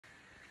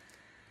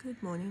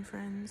Good morning,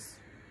 friends.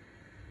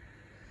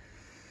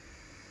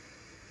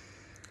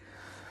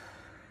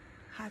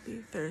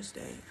 Happy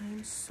Thursday.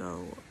 I'm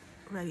so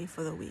ready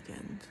for the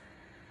weekend.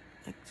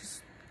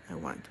 I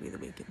want it to be the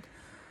weekend.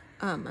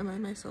 I'm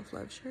wearing my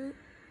self-love shirt.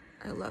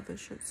 I love this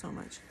shirt so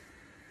much.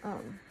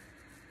 To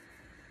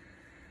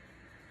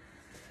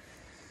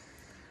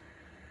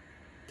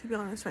be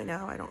honest, right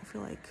now I don't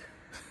feel like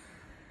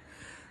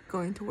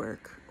going to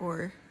work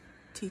or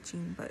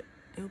teaching, but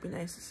it would be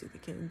nice to see the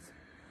kids.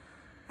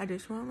 I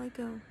just want like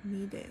a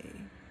me day,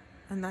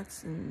 and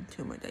that's in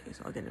 2 more days.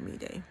 I'll get a me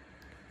day.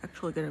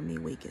 Actually get a me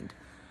weekend.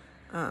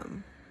 I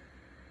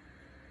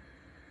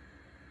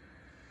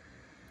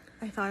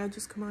thought I'd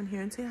just come on here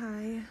and say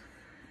hi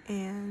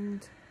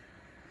and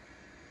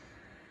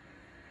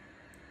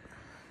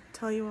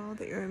tell you all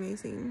that you're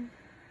amazing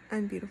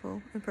and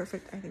beautiful and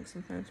perfect. I think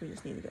sometimes we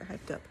just need to get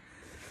hyped up.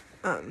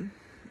 And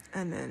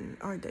then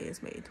our day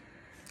is made.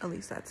 At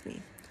least that's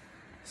me.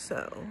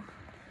 So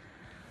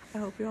I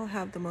hope you all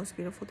have the most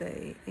beautiful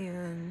day,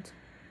 and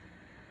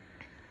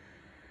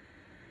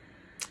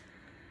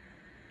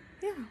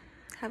yeah,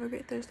 have a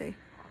great Thursday.